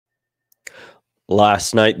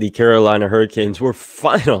Last night, the Carolina Hurricanes were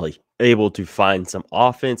finally able to find some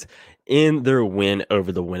offense in their win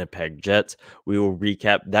over the Winnipeg Jets. We will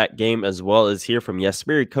recap that game as well as hear from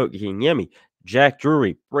Jesperi, Kotkanemi, Jack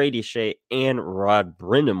Drury, Brady Shea, and Rod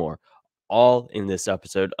Brind'Amour, all in this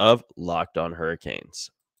episode of Locked On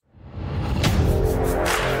Hurricanes.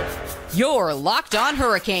 You're Locked On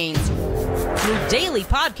Hurricanes, your daily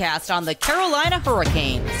podcast on the Carolina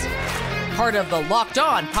Hurricanes, part of the Locked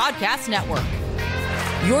On Podcast Network.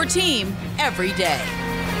 Your team every day.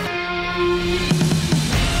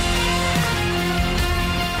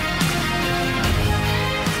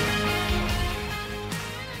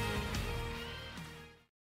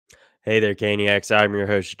 Hey there, Caniacs. I'm your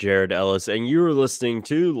host, Jared Ellis, and you are listening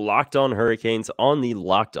to Locked On Hurricanes on the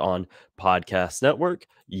Locked On Podcast Network,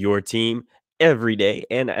 your team every day.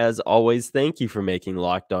 And as always, thank you for making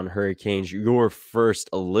Locked On Hurricanes your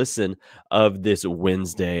first listen of this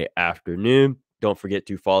Wednesday afternoon. Don't forget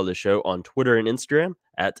to follow the show on Twitter and Instagram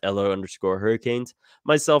at LO_Hurricanes,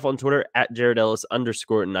 myself on Twitter at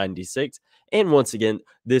JaredEllis_96. And once again,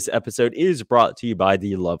 this episode is brought to you by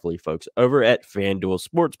the lovely folks over at FanDuel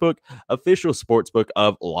Sportsbook, official sportsbook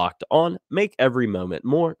of Locked On. Make every moment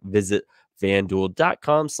more. Visit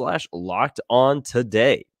FanDuel.com/LockedOn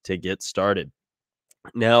today to get started.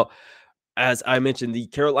 Now, as I mentioned, the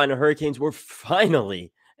Carolina Hurricanes were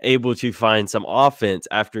finally able to find some offense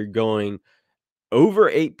after going over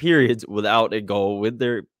 8 periods without a goal, with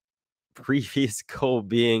their previous goal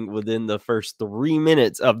being within the first 3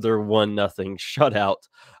 minutes of their 1-0 shutout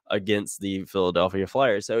against the Philadelphia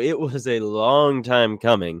Flyers. So it was a long time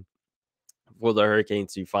coming for the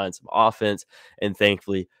Hurricanes to find some offense, and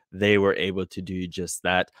thankfully they were able to do just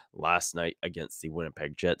that last night against the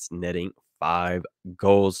Winnipeg Jets, netting 5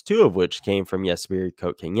 goals, 2 of which came from Jesperi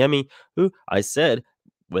Kotkanemi, who I said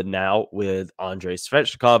with Andrei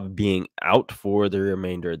Svechnikov being out for the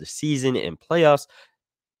remainder of the season and playoffs,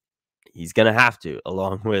 he's going to have to,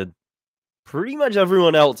 along with pretty much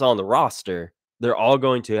everyone else on the roster. They're all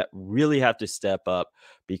going to really have to step up,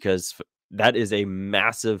 because that is a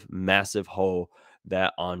massive, massive hole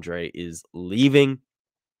that Andre is leaving.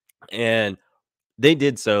 And they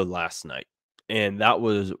did so last night. And that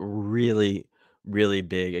was really, really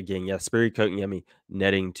big. Again, Jesperi Kotkanemi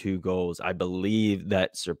netting 2 goals. I believe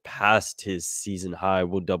that surpassed his season high.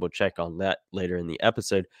 We'll double check on that later in the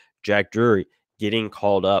episode. Jack Drury getting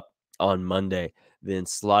called up on Monday, then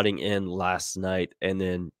slotting in last night, and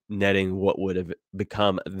then netting what would have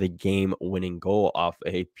become the game-winning goal off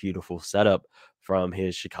a beautiful setup from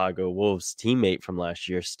his Chicago Wolves teammate from last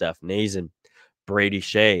year, Steph Nazen. Brady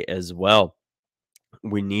Shea as well.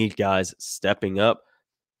 We need guys stepping up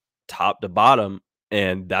top to bottom,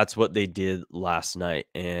 and that's what they did last night.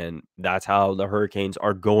 And that's how the Hurricanes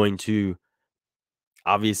are going to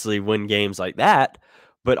obviously win games like that,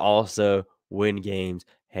 but also win games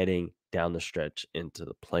heading down the stretch into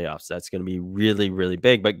the playoffs. That's going to be really, really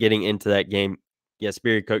big. But getting into that game,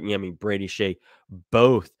 Jesperi Kotkanemi, Brady Shea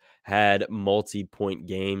both had multi-point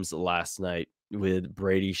games last night, with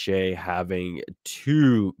Brady Shea having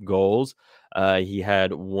 2 goals. He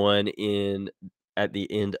had one at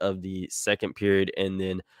the end of the second period, and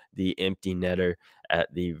then the empty netter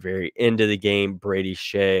at the very end of the game. Brady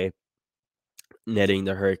Shea netting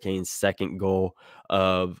the Hurricanes' second goal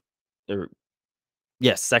of the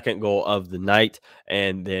night,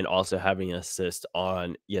 and then also having an assist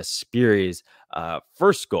on Jesperi's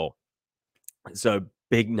first goal. So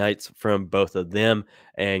big nights from both of them.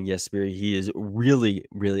 And Jesperi, he is really,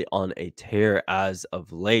 really on a tear as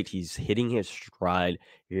of late. He's hitting his stride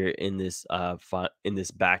here in this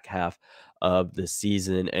back half of the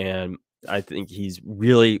season, and I think he's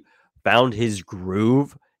really found his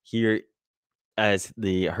groove here as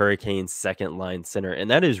the Hurricanes' second line center,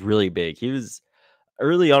 and that is really big. He was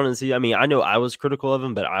early on in the season. I mean, I know I was critical of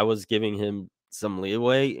him, but I was giving him some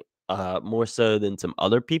leeway, more so than some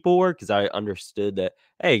other people were, because I understood that,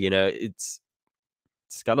 hey, it's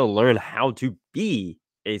got to learn how to be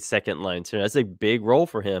a second line center. That's a big role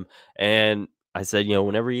for him. And I said,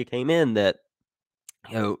 whenever he came in, that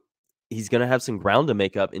he's going to have some ground to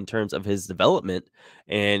make up in terms of his development,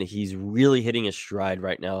 and he's really hitting his stride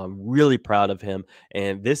right now. I'm really proud of him,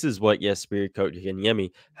 and this is what Jesperi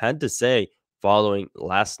Kotkanemi had to say following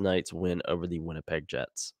last night's win over the Winnipeg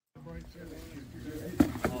Jets.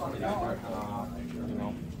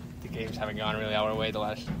 The games haven't gone really our way the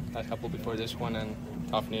last couple before this one, and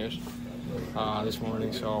tough news this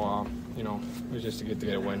morning. So it was just good to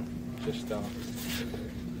get a win. Just feel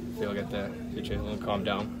get the situation calm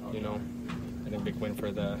down. And a big win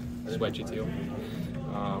for the Skeji team.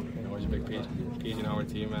 It was a big piece in our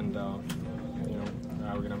team, and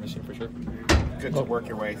we're gonna miss him for sure. Good to work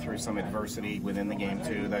your way through some adversity within the game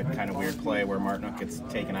too. That kind of weird play where Martinook gets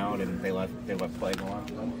taken out and they let play go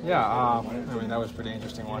on. Yeah, I mean that was a pretty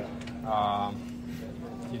interesting one.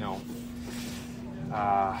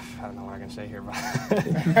 I don't know what I can say here, but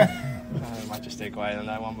I might just stay quiet on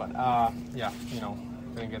that one. But yeah,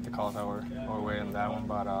 didn't get the calls our way on that one,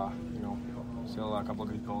 but still a couple of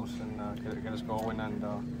good goals and get us going and.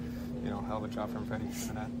 Hell of a job from Freddie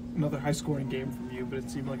for that. Another high-scoring game from you, but it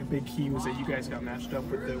seemed like a big key was that you guys got matched up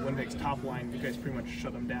with the Winnipeg's top line. You guys pretty much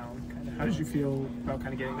shut them down. How did you feel about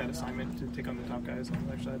kind of getting that assignment to take on the top guys on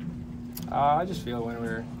the other side? I just feel when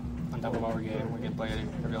we're on top of our game, we can play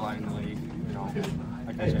every line in the league.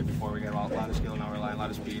 Like I said before, we get a lot of skill in our line, a lot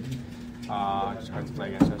of speed. It's hard to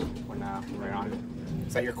play against us when we're on it.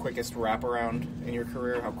 Is that your quickest wraparound in your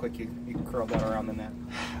career? How quick you curled that around the net?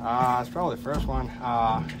 It's probably the first one.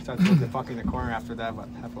 Started to put the puck in the corner after that, but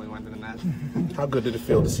happily went to the net. How good did it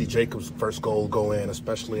feel to see Jacob's first goal go in,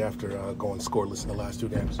 especially after going scoreless in the last 2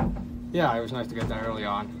 games? Yeah, it was nice to get that early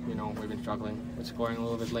on. We've been struggling with scoring a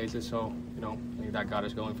little bit lately, so I think that got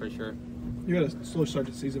us going for sure. You had a slow start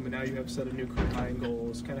to the season, but now you have set a new career high in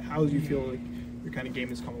goals. Kind of how do you feel like your kind of game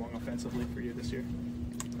has come along offensively for you this year?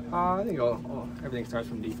 I think everything starts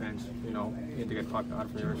from defense. You need to get puck out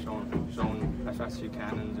from your zone as fast as you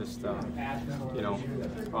can, and just offense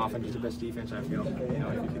is the best defense. I feel. If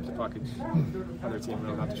you keep the puck, other team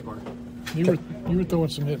will have to score. You were throwing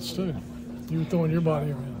some hits too. You were throwing your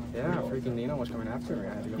body around. Yeah, freaking Nino was coming after me.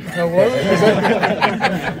 I had to go. Oh, was it? Is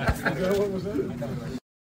that what was that?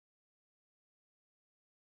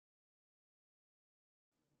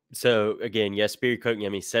 So again, Jesperi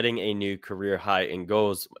Kotkanemi setting a new career high in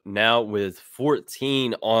goals now with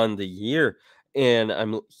 14 on the year. And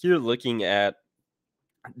I'm here looking at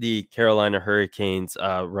the Carolina Hurricanes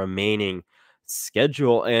remaining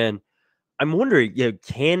schedule. And I'm wondering,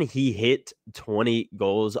 can he hit 20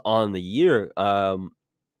 goals on the year?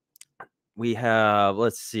 We have,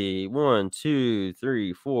 let's see, 1, 2,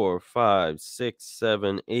 3, 4, 5, 6,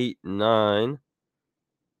 7, 8, 9.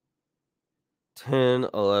 10,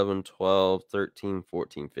 11, 12, 13,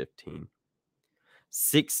 14, 15.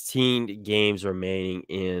 16 games remaining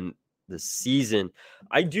in the season.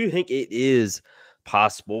 I do think it is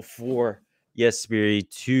possible for Jesperi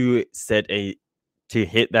to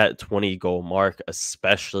hit that 20 goal mark,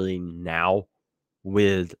 especially now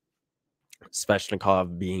with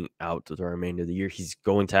Svechnikov being out the remainder of the year. He's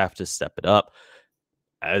going to have to step it up,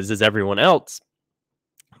 as is everyone else.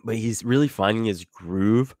 But he's really finding his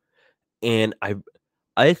groove. And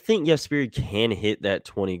I think Jesperi can hit that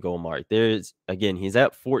 20 goal mark. He's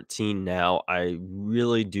at 14 now. I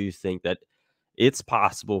really do think that it's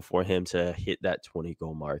possible for him to hit that 20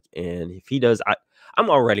 goal mark. And if he does,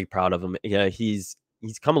 I'm already proud of him. Yeah, he's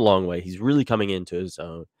come a long way. He's really coming into his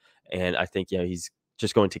own. And I think, he's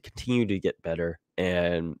just going to continue to get better.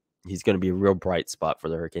 And he's going to be a real bright spot for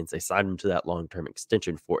the Hurricanes. They signed him to that long-term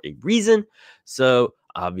extension for a reason. So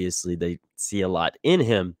obviously they see a lot in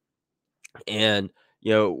him. And,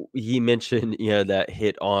 he mentioned, that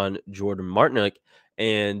hit on Jordan Martinook,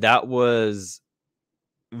 and that was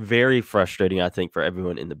very frustrating, I think, for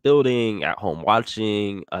everyone in the building, at home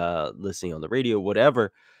watching, listening on the radio,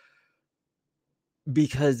 whatever,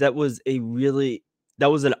 because that was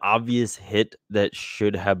an obvious hit that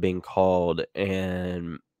should have been called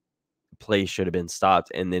and play should have been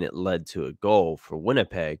stopped. And then it led to a goal for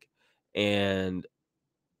Winnipeg. And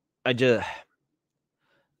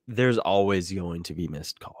there's always going to be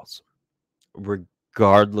missed calls,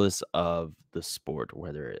 regardless of the sport,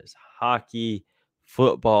 whether it is hockey,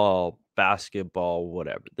 football, basketball,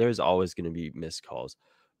 whatever. There's always going to be missed calls.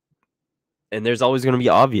 And there's always going to be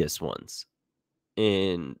obvious ones.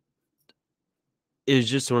 And it's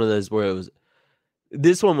just one of those where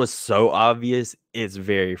this one was so obvious, it's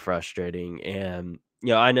very frustrating. And,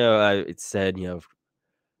 I know it said,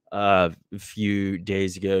 a few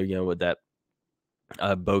days ago, with that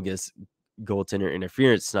bogus goaltender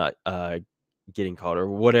interference not getting called or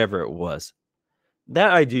whatever it was,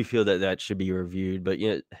 that I do feel that should be reviewed. But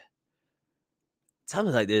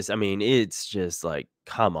something like this, I mean, it's just like,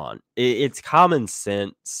 come on, it's common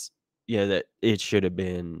sense, that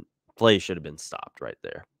play should have been stopped right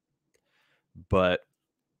there. But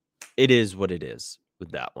it is what it is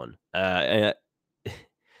with that one. And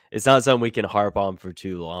it's not something we can harp on for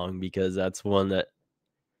too long, because that's one that,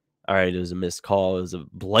 all right, it was a missed call. It was a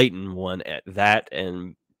blatant one at that.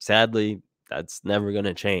 And sadly, that's never going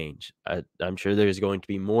to change. I'm sure there's going to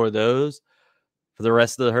be more of those for the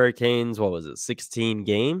rest of the Hurricanes. What was it, 16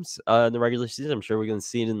 games in the regular season? I'm sure we're going to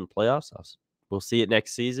see it in the playoffs. We'll see it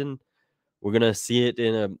next season. We're going to see it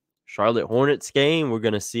in a Charlotte Hornets game. We're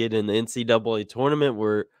going to see it in the NCAA tournament.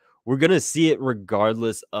 We're going to see it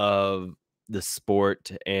regardless of the sport,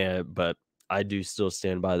 but I do still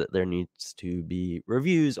stand by that there needs to be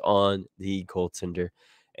reviews on the goaltender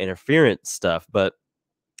interference stuff. But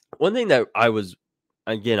one thing that I was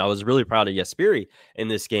really proud of Jesperi in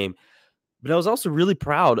this game, but I was also really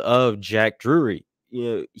proud of Jack Drury.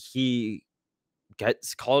 He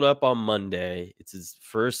gets called up on Monday. It's his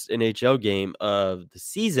first NHL game of the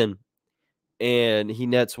season, and he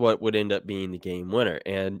nets what would end up being the game winner.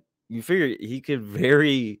 And you figure he could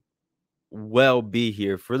very well be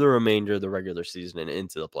here for the remainder of the regular season and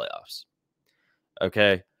into the playoffs.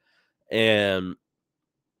 Okay. And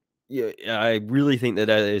yeah, I really think that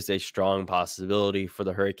is a strong possibility for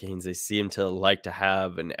the Hurricanes. They seem to like to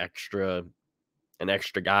have an extra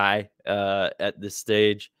guy at this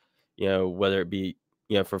stage, whether it be,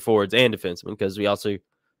 for forwards and defensemen, because we also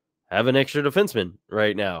have an extra defenseman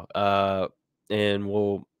right now. And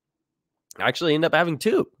we'll actually end up having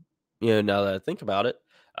two, now that I think about it,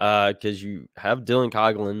 because you have Dylan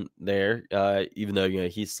Coghlan there, even though,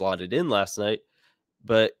 he slotted in last night.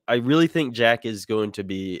 But I really think Jack is going to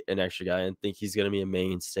be an extra guy and think he's going to be a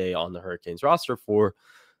mainstay on the Hurricanes roster for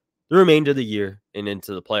the remainder of the year and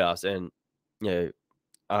into the playoffs. And,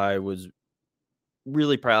 I was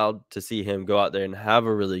really proud to see him go out there and have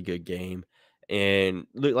a really good game and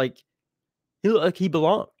look like he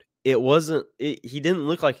belonged. He didn't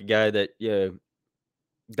look like a guy that,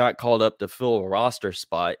 got called up to fill a roster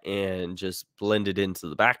spot and just blended into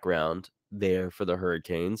the background there for the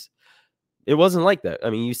Hurricanes. It wasn't like that. I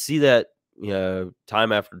mean, you see that,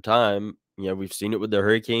 time after time. We've seen it with the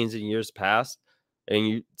Hurricanes in years past, and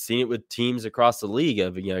you've seen it with teams across the league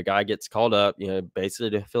of, a guy gets called up,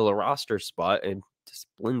 basically to fill a roster spot and just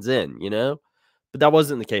blends in, But that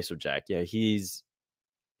wasn't the case with Jack. He's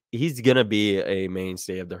going to be a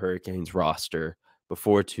mainstay of the Hurricanes roster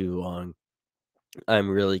before too long. I'm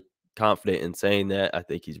really confident in saying that. I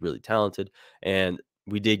think he's really talented, and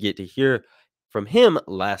we did get to hear from him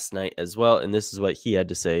last night as well. And this is what he had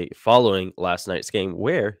to say following last night's game,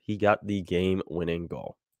 where he got the game-winning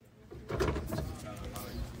goal.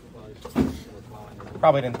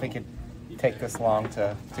 Probably didn't think it'd take this long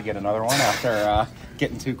to get another one after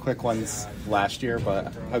getting two quick ones last year,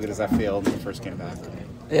 but how good does that feel in the first game back?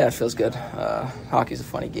 Yeah, it feels good. Hockey's a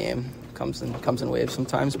funny game. Comes in waves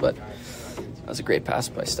sometimes, but that was a great pass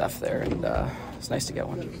by Steph there, and it's nice to get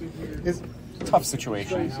one. It's a tough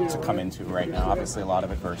situation to come into right now. Obviously, a lot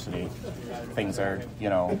of adversity. Things are,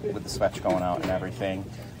 with the Svetch going out and everything.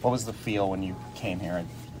 What was the feel when you came here?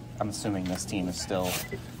 I'm assuming this team is still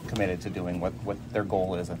committed to doing what their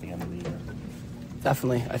goal is at the end of the year.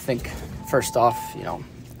 Definitely. I think, first off,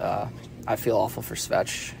 I feel awful for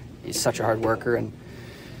Svetch. He's such a hard worker, and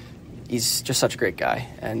he's just such a great guy.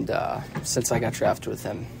 And since I got drafted with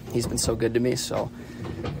him, he's been so good to me. So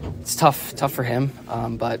it's tough for him.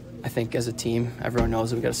 But I think as a team, everyone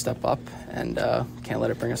knows that we got to step up and can't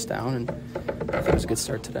let it bring us down. And I think it was a good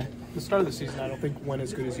start today. The start of the season, I don't think went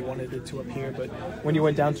as good as you wanted it to up here. But when you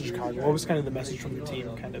went down to Chicago, what was kind of the message from the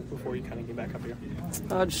team kind of before you kind of came back up here?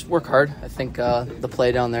 Just work hard. I think the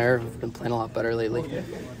play down there, we've been playing a lot better lately.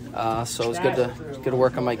 So it was good to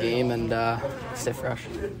work on my game and stay fresh.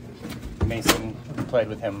 Mason played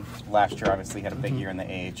with him last year. Obviously, had a big year in the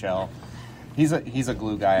AHL. He's a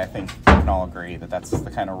glue guy. I think we can all agree that that's the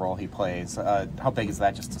kind of role he plays. How big is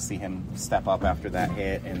that just to see him step up after that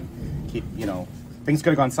hit and keep, things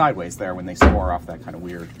could have gone sideways there when they score off that kind of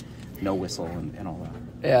weird no whistle and all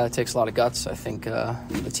that. Yeah, it takes a lot of guts. I think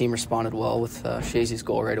the team responded well with Shazy's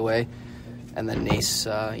goal right away. And then Nace,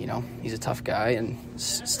 he's a tough guy and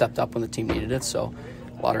stepped up when the team needed it. So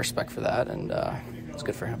a lot of respect for that, and it's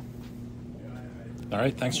good for him. All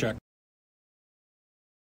right, thanks, Jack.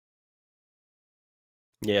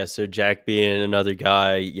 Yeah, so Jack being another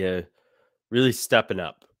guy, really stepping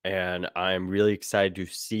up. And I'm really excited to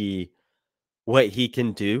see what he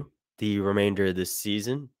can do the remainder of this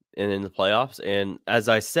season and in the playoffs. And as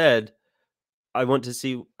I said, I'm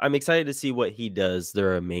excited to see what he does the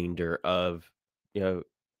remainder of,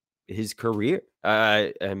 his career.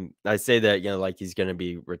 I say that, like he's going to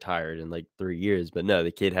be retired in like 3 years, but no,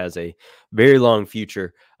 the kid has a very long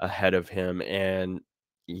future ahead of him, and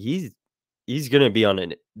he's going to be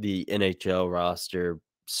on the NHL roster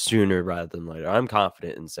sooner rather than later. I'm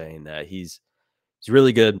confident in saying that he's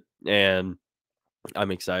really good, and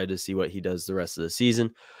I'm excited to see what he does the rest of the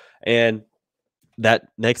season. And that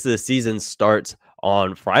next of the season starts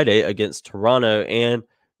on Friday against Toronto. And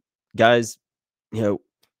guys,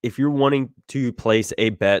 if you're wanting to place a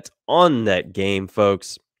bet on that game,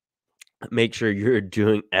 folks, make sure you're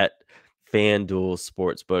doing at FanDuel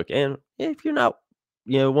Sportsbook. And if you're not,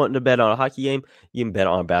 wanting to bet on a hockey game, you can bet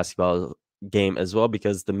on a basketball game as well,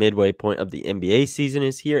 because the midway point of the NBA season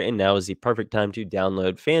is here, and now is the perfect time to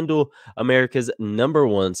download FanDuel, America's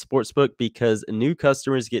 #1 sportsbook, because new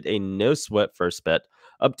customers get a no sweat first bet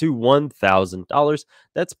up to $1,000.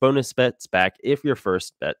 That's bonus bets back if your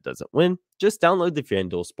first bet doesn't win. Just download the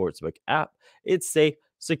FanDuel Sportsbook app. It's safe,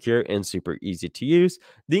 secure, and super easy to use.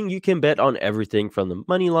 Then you can bet on everything from the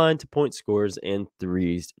money line to point scores and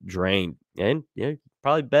threes drained. And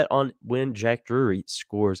probably bet on when Jack Drury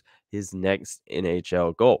scores his next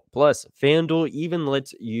NHL goal. Plus, FanDuel even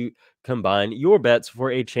lets you combine your bets for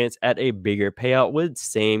a chance at a bigger payout with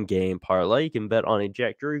same game parlay. You can bet on a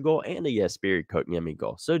Jack Drury goal and a Jesperi Kotkanemi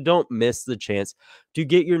goal. So don't miss the chance to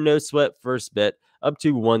get your no sweat first bet up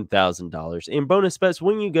to $1,000 in bonus bets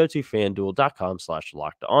when you go to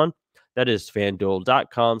FanDuel.com/locked-on. That is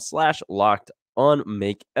FanDuel.com/locked-on.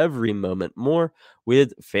 Make every moment more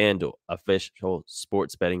with FanDuel, official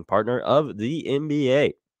sports betting partner of the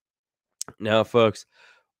NBA. Now, folks,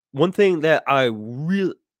 one thing that I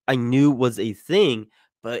knew was a thing,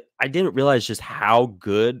 but I didn't realize just how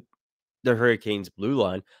good the Hurricanes blue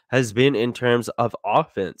line has been in terms of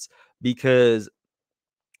offense, because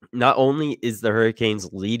not only is the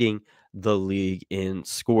Hurricanes leading the league in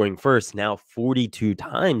scoring first, now 42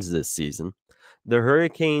 times this season, the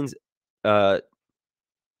Hurricanes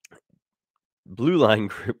blue line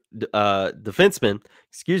group defenseman,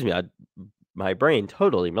 my brain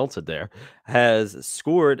totally melted there, has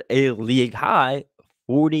scored a league high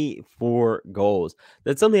 44 goals.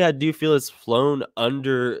 That's something I do feel has flown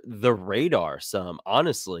under the radar some,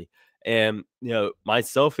 honestly. And,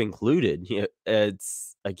 myself included,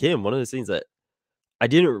 it's again one of those things that I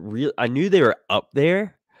knew they were up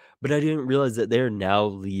there, but I didn't realize that they're now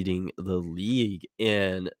leading the league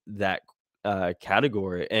in that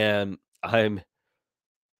category. And I'm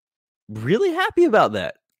really happy about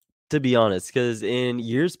that, to be honest, because in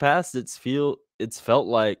years past, it's felt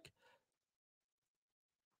like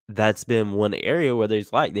that's been one area where they've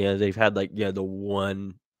had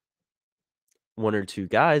the one or two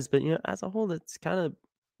guys, but as a whole, that's kind of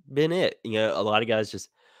been it. A lot of guys just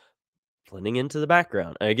blending into the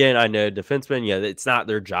background. Again, I know defensemen, it's not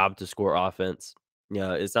their job to score offense.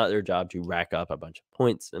 It's not their job to rack up a bunch of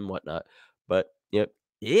points and whatnot, but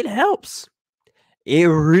it helps. It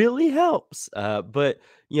really helps. But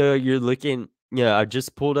you're looking, I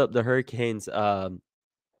just pulled up the Hurricanes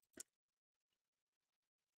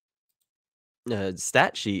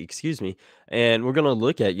stat sheet, excuse me, and we're gonna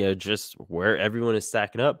look at just where everyone is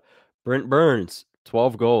stacking up. Brent Burns,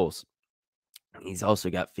 12 goals. He's also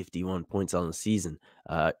got 51 points on the season,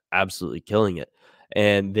 absolutely killing it.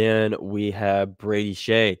 And then we have Brady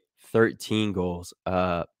Shea, 13 goals.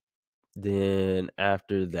 Then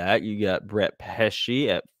after that, you got Brett Pesce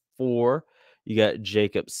at 4. You got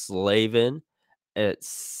Jacob Slavin at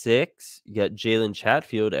 6. You got Jalen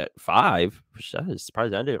Chatfield at 5, which I was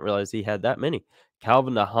surprised. I didn't realize he had that many.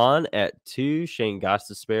 Calvin DeHaan at 2. Shane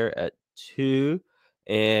Gostisbehere at 2.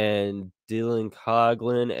 And Dylan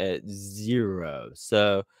Coughlin at 0.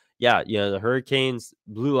 So, the Hurricanes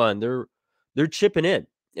blue line, they're chipping in.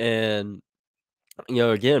 And,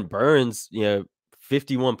 again, Burns,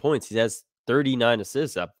 51 points. He has 39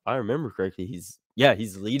 assists. If I remember correctly, he's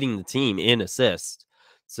leading the team in assists.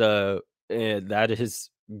 So that is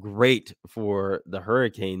great for the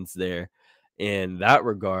Hurricanes there in that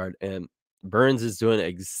regard. And Burns is doing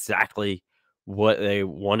exactly what they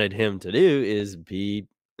wanted him to do, is be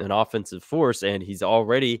an offensive force. And he's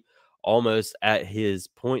already almost at his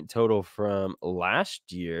point total from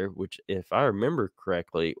last year, which, if I remember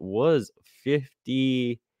correctly, was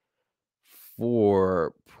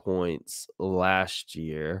 54 points last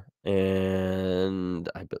year, and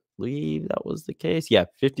I believe that was the case.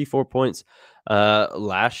 54 points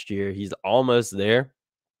last year. He's almost there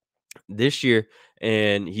this year,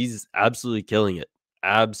 and he's absolutely killing it.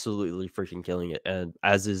 Absolutely freaking killing it, and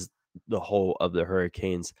as is the whole of the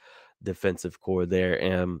Hurricanes defensive core there.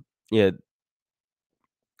 And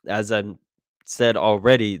as I've said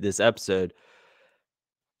already this episode,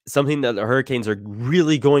 something that the Hurricanes are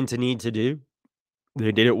really going to need to do,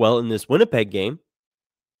 they did it well in this Winnipeg game,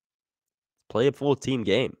 play a full team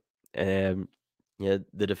game. And the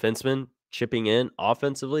defenseman chipping in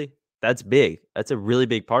offensively, that's big. That's a really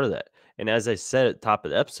big part of that. And as I said at the top of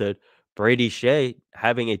the episode, Brady Shea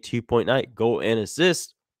having a 2-point night, goal and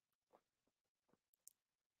assist,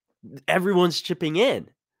 everyone's chipping in.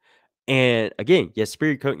 And again,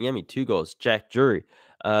 Jesperi Kotkanemi, 2 goals. Jack Drury,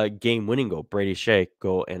 game-winning goal. Brady Shea,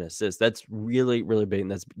 goal and assist. That's really, really big,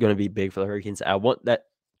 and that's going to be big for the Hurricanes. I want that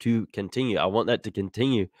to continue. I want that to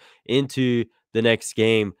continue into the next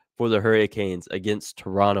game for the Hurricanes against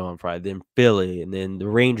Toronto on Friday, then Philly, and then the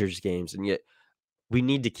Rangers games. And yet we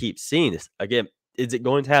need to keep seeing this. Again, is it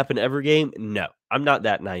going to happen every game? No. I'm not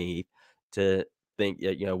that naive to think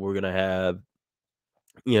that, we're going to have,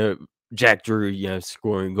 Jack Drury,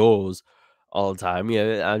 scoring goals all the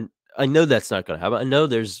time. I know that's not going to happen. I know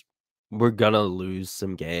we're going to lose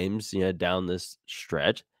some games, down this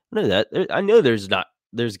stretch. I know that. I know there's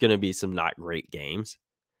going to be some not great games.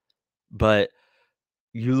 But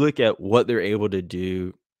you look at what they're able to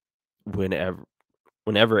do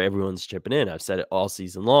whenever everyone's chipping in. I've said it all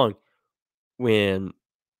season long. When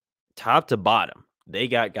top to bottom, they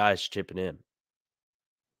got guys chipping in.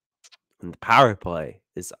 And the power play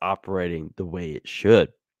is operating the way it should.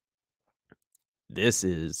 This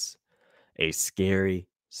is a scary,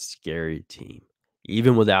 scary team,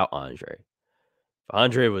 even without Andre. If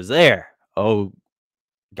Andre was there,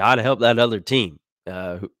 God help that other team.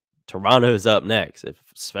 Toronto's up next. If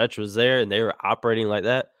Svetch was there and they were operating like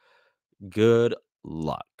that, good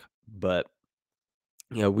luck. But,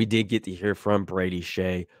 we did get to hear from Brady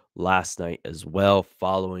Shea last night as well,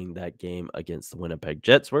 following that game against the Winnipeg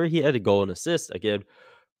Jets, where he had a goal and assist. Again,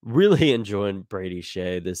 really enjoying Brady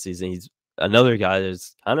Shea this season. He's another guy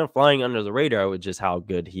that's kind of flying under the radar with just how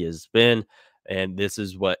good he has been. And this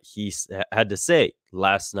is what he had to say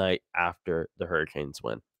last night after the Hurricanes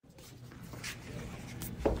win.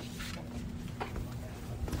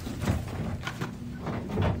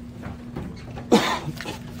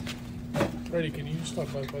 Brady, can you just talk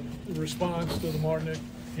about the response to the Martinick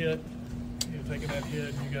hit? Taking that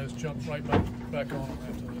hit, and you guys jumped right back on him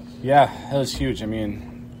after that. Yeah, that was huge. I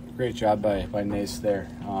mean, great job by Nace there.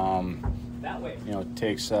 It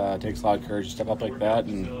takes a lot of courage to step up like that,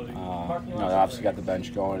 and obviously got the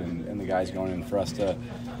bench going and the guys going, and for us to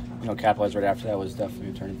capitalize right after that was definitely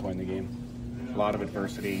a turning point in the game. A lot of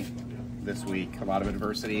adversity this week, a lot of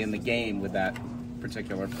adversity in the game with that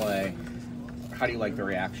particular play. How do you like the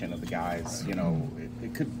reaction of the guys?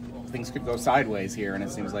 Things could go sideways here, and it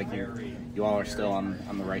seems like you all are still on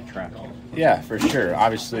the right track. Yeah, for sure.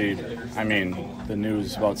 Obviously, I mean, the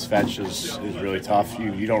news about Svetch is really tough.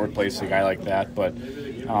 You don't replace a guy like that, but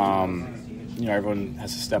everyone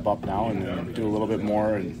has to step up now and do a little bit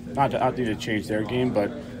more, and not need to change their game,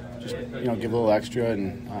 but just give a little extra,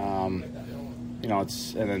 and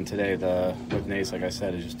and then today with Nace, like I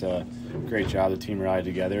said, is just a great job. The team rallied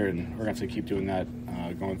together, and we're going to have to keep doing that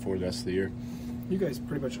going forward the rest of the year. You guys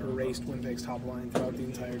pretty much erased Winnipeg's top line throughout the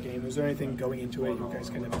entire game. Was there anything going into it you guys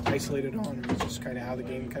kind of isolated on, or was it just kind of how the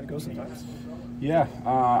game kind of goes sometimes? Yeah,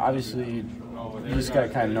 obviously you just got to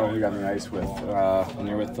kind of know who you're on the ice with. When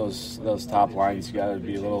you're with those top lines, you got to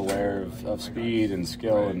be a little aware of speed and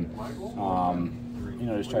skill, and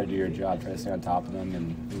just try to do your job, try to stay on top of them,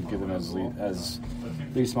 and give them as least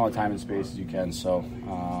amount of time and space as you can. So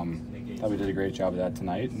I thought we did a great job of that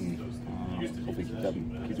tonight, and hopefully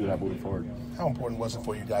keep doing that moving forward. How important was it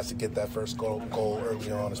for you guys to get that first goal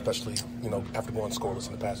early on, especially after going scoreless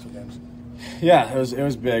in the past 2 games? Yeah, it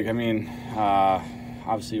was big. I mean,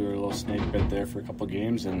 obviously we were a little snake bit there for a couple of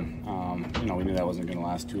games, and we knew that wasn't going to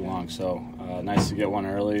last too long. So nice to get one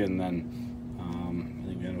early, and then I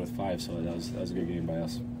think we ended with 5. So that was a good game by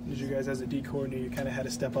us. Did you guys, as a D coordinator, you kind of had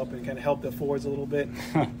to step up and kind of help the forwards a little bit?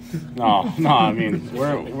 No. I mean,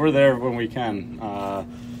 we're there when we can.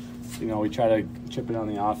 We try to chip in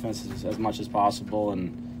on the offense as much as possible,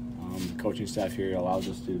 and the coaching staff here allows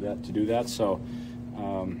us to do that. So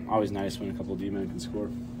always nice when a couple of D-men can score.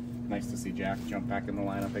 Nice to see Jack jump back in the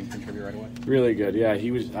lineup and contribute right away. Really good, yeah.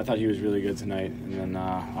 I thought he was really good tonight, and then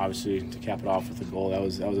obviously to cap it off with a goal, that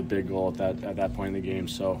was a big goal at that point in the game.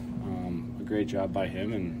 So a great job by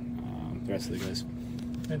him and the rest of the guys.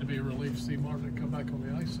 Had to be a relief to see Martin come back on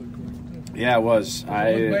the ice so quick. Yeah, it was.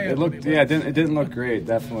 It didn't look great,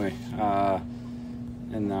 definitely.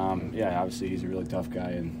 Obviously he's a really tough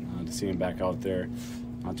guy, and to see him back out there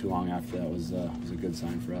not too long after that was a good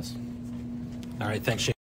sign for us. All right, thanks,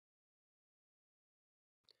 Shane.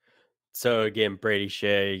 So again, Brady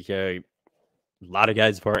Shea, a lot of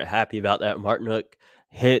guys weren't happy about that Martinook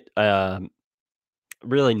hit.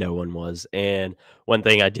 Really, no one was. And one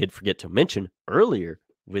thing I did forget to mention earlier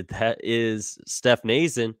with that is Steph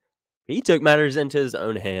Nason. He took matters into his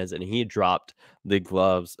own hands, and he dropped the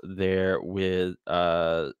gloves there with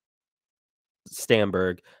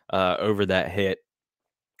Stamberg over that hit.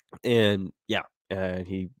 And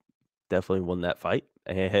he definitely won that fight.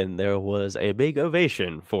 And there was a big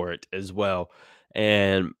ovation for it as well.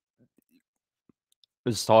 And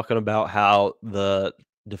was talking about how the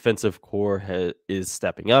defensive core is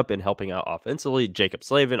stepping up and helping out offensively. Jacob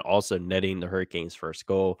Slavin also netting the Hurricanes' first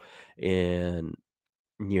goal in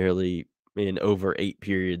over 8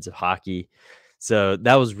 periods of hockey. So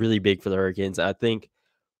that was really big for the Hurricanes. I think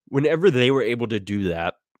whenever they were able to do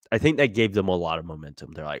that, I think that gave them a lot of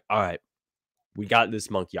momentum. They're like, all right, we got this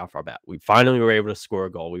monkey off our back. We finally were able to score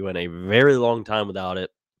a goal. We went a very long time without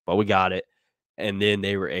it, but we got it. And then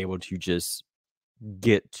they were able to just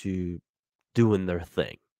get to doing their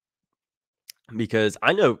thing. Because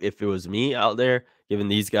I know if it was me out there, given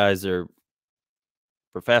these guys are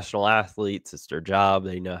professional athletes, it's their job,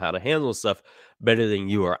 they know how to handle stuff better than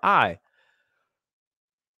you or I,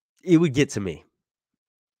 it would get to me.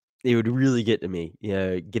 It would really get to me,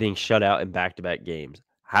 getting shut out in back-to-back games.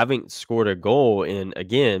 Having scored a goal in,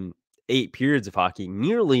 again, 8 periods of hockey,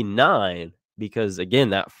 nearly 9, because,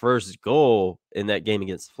 again, that first goal in that game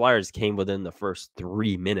against the Flyers came within the first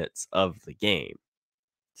 3 minutes of the game.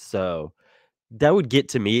 So that would get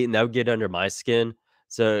to me, and that would get under my skin.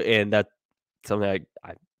 So, and that's something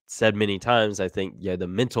I said many times. I think, the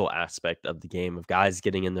mental aspect of the game of guys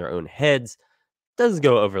getting in their own heads does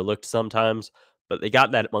go overlooked sometimes, but they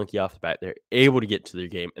got that monkey off the bat. They're able to get to their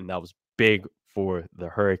game, and that was big for the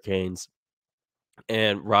Hurricanes.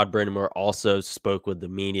 And Rod Brind'Amour also spoke with the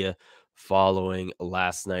media following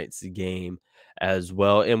last night's game as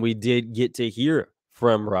well. And we did get to hear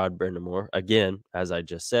from Rod Brind'Amour again, as I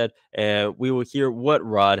just said, and we will hear what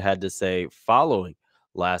Rod had to say following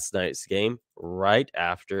last night's game right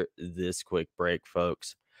after this quick break,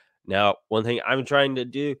 folks. Now, one thing I'm trying to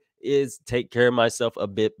do is take care of myself a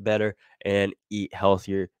bit better and eat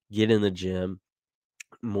healthier, get in the gym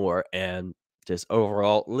more, and just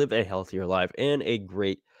overall live a healthier life. And a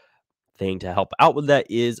great thing to help out with that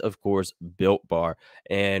is, of course, Built Bar.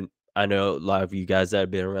 And I know a lot of you guys that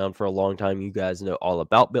have been around for a long time, you guys know all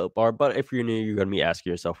about Built Bar. But if you're new, you're going to be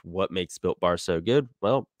asking yourself, what makes Built Bar so good?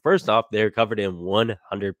 Well, first off, they're covered in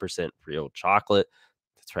 100% real chocolate.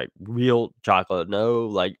 That's right, real chocolate. No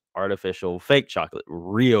like artificial fake chocolate,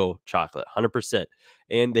 real chocolate, 100%.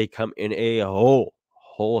 And they come in a whole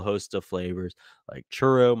host of flavors like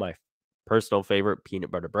churro, my personal favorite,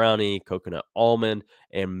 peanut butter brownie, coconut almond,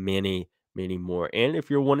 and many, many more. And if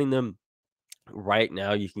you're wanting them right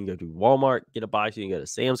now, you can go to Walmart, get a box. You can go to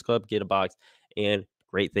Sam's Club, get a box. And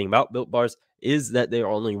great thing about Built Bars is that they are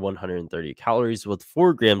only 130 calories with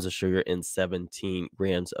 4 grams of sugar and 17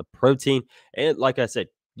 grams of protein. And like I said,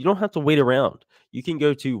 you don't have to wait around. You can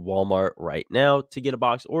go to Walmart right now to get a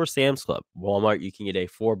box, or Sam's Club. Walmart, you can get a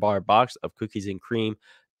 4-bar box of cookies and cream,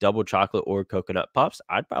 double chocolate, or coconut puffs.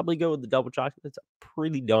 I'd probably go with the double chocolate. It's a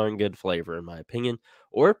pretty darn good flavor, in my opinion.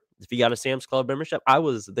 Or if you got a Sam's Club membership, I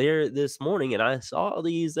was there this morning and I saw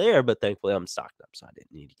these there, but thankfully I'm stocked up, so I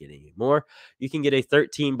didn't need to get any more. You can get a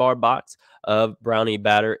 13-bar box of brownie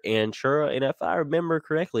batter and churro. And if I remember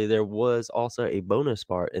correctly, there was also a bonus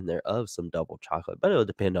bar in there of some double chocolate, but it'll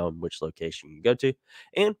depend on which location you go to.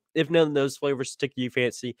 And if none of those flavors stick to you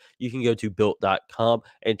fancy, you can go to built.com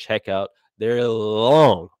and check out their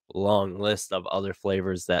long list of other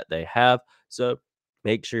flavors that they have. So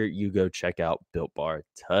make sure you go check out Built Bar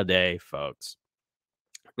today, folks.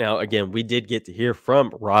 Now, again, we did get to hear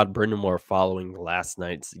from Rod Brind'Amour following last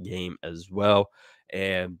night's game as well.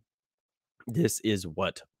 And this is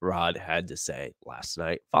what Rod had to say last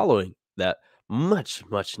night following that much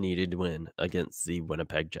needed win against the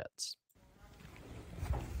Winnipeg Jets.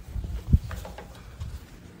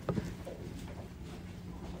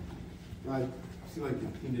 I feel like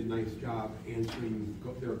the team did a nice job answering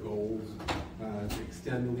their goals to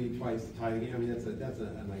extend the lead twice to tie the game. I mean, that's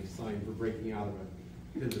a nice sign for breaking out of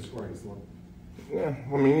a good scoring slump. Yeah,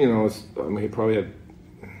 I mean, he probably had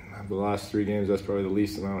the last 3 games. That's probably the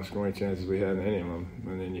least amount of scoring chances we had in any of them.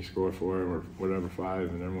 And then you score 4 or whatever 5,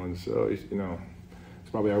 and everyone's it's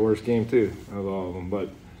probably our worst game too of all of them.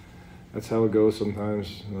 But that's how it goes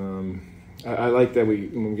sometimes. I like that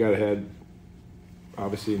when we got ahead.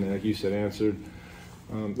 Obviously, like you said, answered.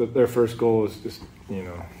 Their first goal is just,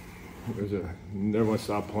 everyone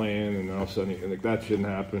stopped playing, and all of a sudden, that shouldn't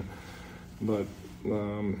happen. But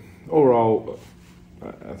overall,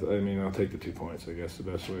 I mean, I'll take the 2 points, I guess, the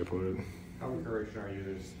best way to put it. How encouraged are you?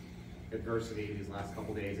 There's adversity these last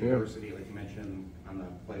couple days, adversity, like you mentioned on the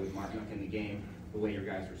play with Martinook in the game, the way your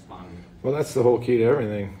guys responded. Well, that's the whole key to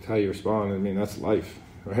everything. It's how you respond. I mean, that's life,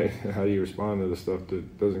 right? How you respond to the stuff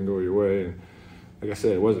that doesn't go your way. And like I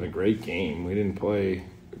said, it wasn't a great game. We didn't play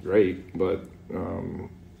great, but I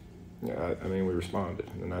mean, we responded,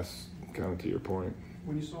 and that's kind of to your point.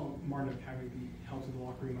 when you saw Martin having the help in the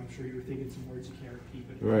locker room, I'm sure you were thinking some words you can't repeat,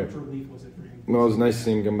 but right. how much relief was it for him? No, it was nice to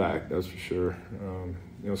see him come back, that's for sure.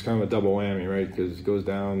 It's kind of a double whammy, right? Because it goes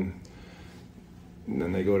down, and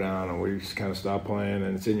then they go down, and we just kind of stop playing,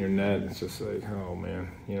 and it's in your net. It's just like, oh, man.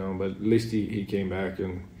 But at least he came back,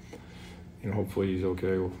 and hopefully he's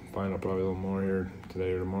okay. We'll find out probably a little more here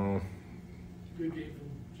today or tomorrow. Good game from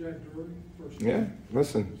Jack Drury. Yeah,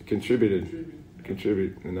 listen, contribute,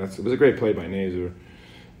 and it was a great play by Nazer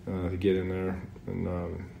to get in there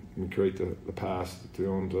and create the pass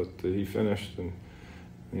to him that he finished, and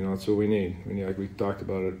that's what we need. Like we talked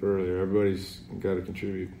about it earlier, everybody's got to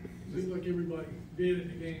contribute. Seems like everybody did in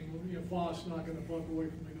the game. Foss knocking the puck away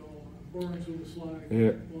from the goal, Burns with the slide.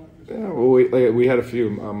 Yeah. Well, we had a few.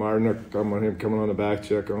 Martin coming on the back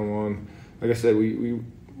check on one. Like I said, we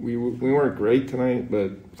weren't great tonight,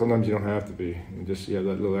 but sometimes you don't have to be. You have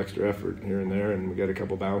that little extra effort here and there, and we got a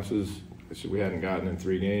couple bounces that we hadn't gotten in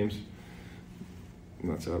 3 games.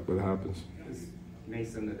 And that's what happens. Is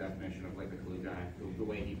Mason the definition of like a glue guy? The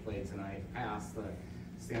way he played tonight, past the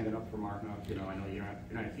standing up for Marknock. I know you're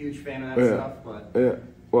not a huge fan of that stuff, but yeah.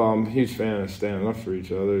 Well, I'm a huge fan of standing up for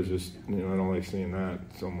each other. It's just I don't like seeing that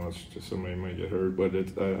so much. Just somebody might get hurt, but we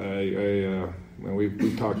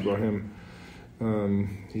talked about him.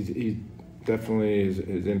 He definitely is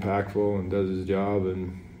impactful and does his job,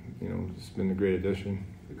 and it's been a great addition.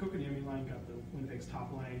 The Kotkanemi line got the Winnipeg's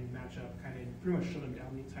top line matchup, kind of pretty much shut them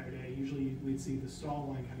down the entire day. Usually we'd see the Stahl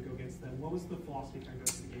line kind of go against them. What was the philosophy kind of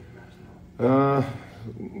go to the game for match now?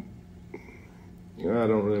 I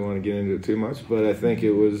don't really want to get into it too much, but I think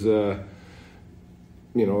it was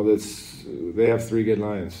they have 3 good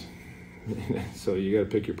lines, so you got to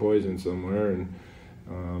pick your poison somewhere, and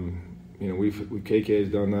KK's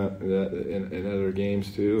done that in other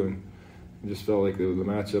games too, and it just felt like the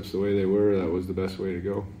matchups the way they were, that was the best way to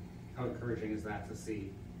go. How encouraging is that to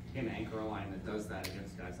see him anchor a line that does that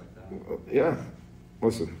against guys like that? Yeah,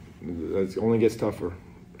 listen, it only gets tougher,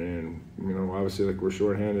 and obviously like we're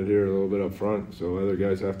shorthanded here a little bit up front, so other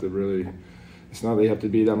guys have to really. It's not that you have to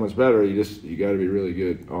be that much better. You got to be really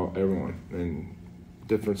good, everyone, and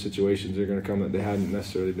different situations are going to come that they hadn't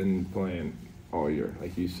necessarily been playing all year,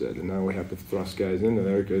 like you said, and now we have to thrust guys into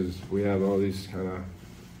there because we have all these kind of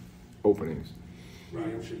openings. Right,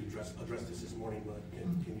 I'm sure you addressed this morning, but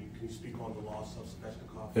can you speak on the loss of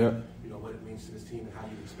Svechnikov? Yeah. What it means to this team and how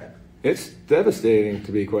you expect? It's devastating,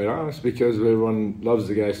 to be quite honest, because everyone loves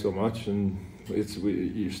the guy so much, and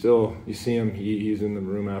you see him. He's in the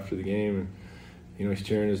room after the game, and he's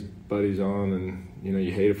cheering his buddies on, and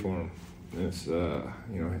you hate it for him. And it's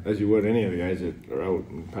as you would any of the guys that are out,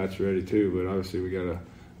 and Pat's ready too. But obviously we got a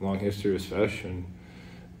long history with Svesh, and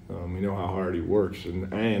we know how hard he works and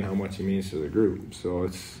how much he means to the group. So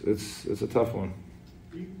it's a tough one.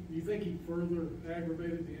 Do you think he further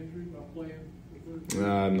aggravated the injury by playing the third?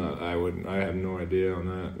 I'm not. I wouldn't. I have no idea on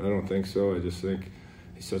that. I don't think so. I just think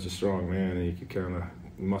he's such a strong man, and he could kind of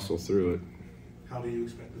muscle through it. How do you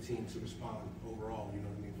expect the team to respond overall?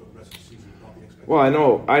 For the rest of the season? Well, I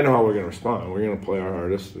know how we're going to respond. We're going to play our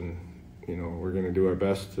hardest, and we're going to do our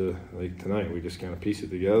best to, like tonight. We just kind of piece it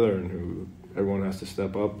together, and everyone has to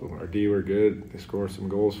step up. Our D were good; they scored some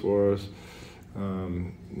goals for us.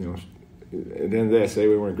 At the end of the day, I say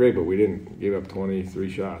we weren't great, but we didn't give up 23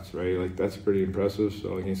 shots, right? Like that's pretty impressive.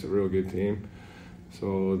 So against a real good team,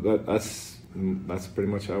 so that's pretty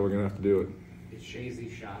much how we're going to have to do it. Is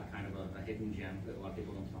Shazy's shot kind of a hidden gem that a lot of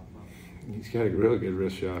people don't talk about? He's got a really good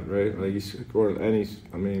wrist shot, right? Like he scored, and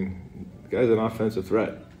the guy's an offensive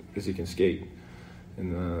threat because he can skate.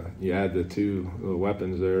 And you add the 2 little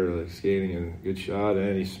weapons there, like skating and good shot,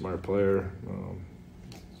 and he's a smart player.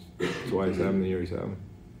 That's why he's having the year he's having.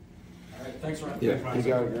 All right, thanks, Ryan. Yeah, you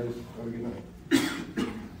got it, guys. Have a good night.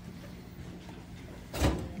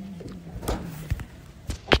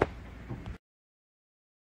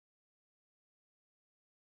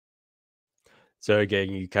 So again,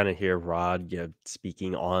 you kind of hear Rod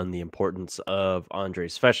speaking on the importance of Andrei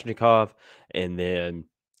Svechnikov, and then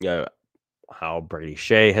how Brady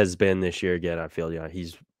Shea has been this year. Again, I feel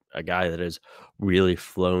he's a guy that has really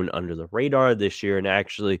flown under the radar this year. And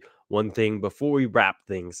actually, one thing before we wrap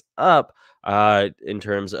things up, in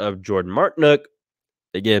terms of Jordan Martinook,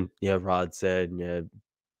 again, Rod said,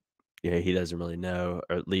 he doesn't really know,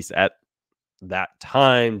 or at least at that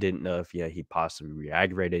time didn't know if he possibly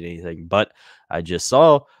re-aggravated anything, but I just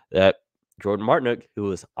saw that Jordan Martinook, who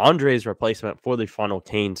was Andre's replacement for the final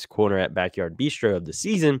Canes corner at Backyard Bistro of the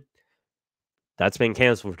season, that's been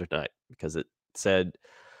canceled for tonight because it said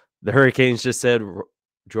the Hurricanes just said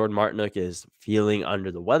Jordan Martinook is feeling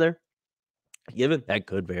under the weather. Given that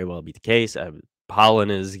could very well be the case,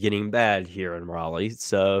 pollen is getting bad here in Raleigh.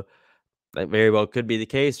 So that very well could be the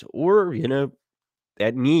case. Or,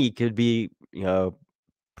 that knee could be,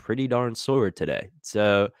 pretty darn sore today.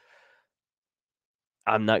 So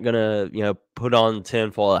I'm not going to, put on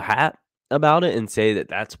tinfoil hat about it and say that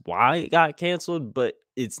that's why it got canceled, but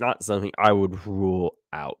it's not something I would rule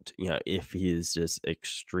out, if he is just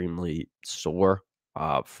extremely sore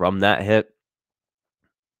from that hit.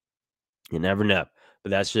 You never know. But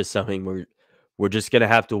that's just something we're just going to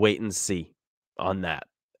have to wait and see on that.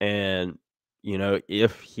 And,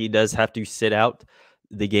 if he does have to sit out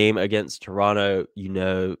the game against Toronto,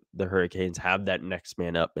 the Hurricanes have that next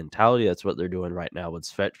man up mentality. That's what they're doing right now with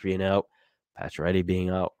Svetch being out, Pacioretty being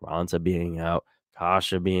out, Ronsa being out,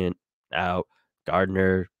 Kasha being out,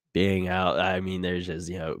 Gardner being out. I mean, there's just,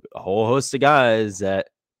 a whole host of guys that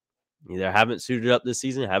either haven't suited up this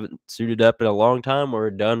season, haven't suited up in a long time, or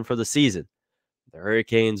are done for the season. The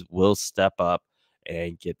Hurricanes will step up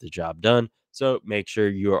and get the job done. So make sure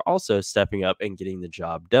you are also stepping up and getting the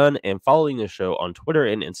job done and following the show on Twitter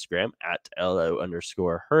and Instagram at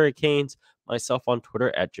LO_Hurricanes, myself on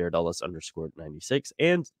Twitter at JaredEllis_96,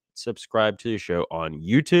 and subscribe to the show on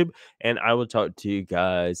YouTube. And I will talk to you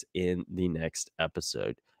guys in the next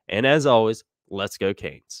episode. And as always, let's go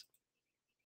Canes.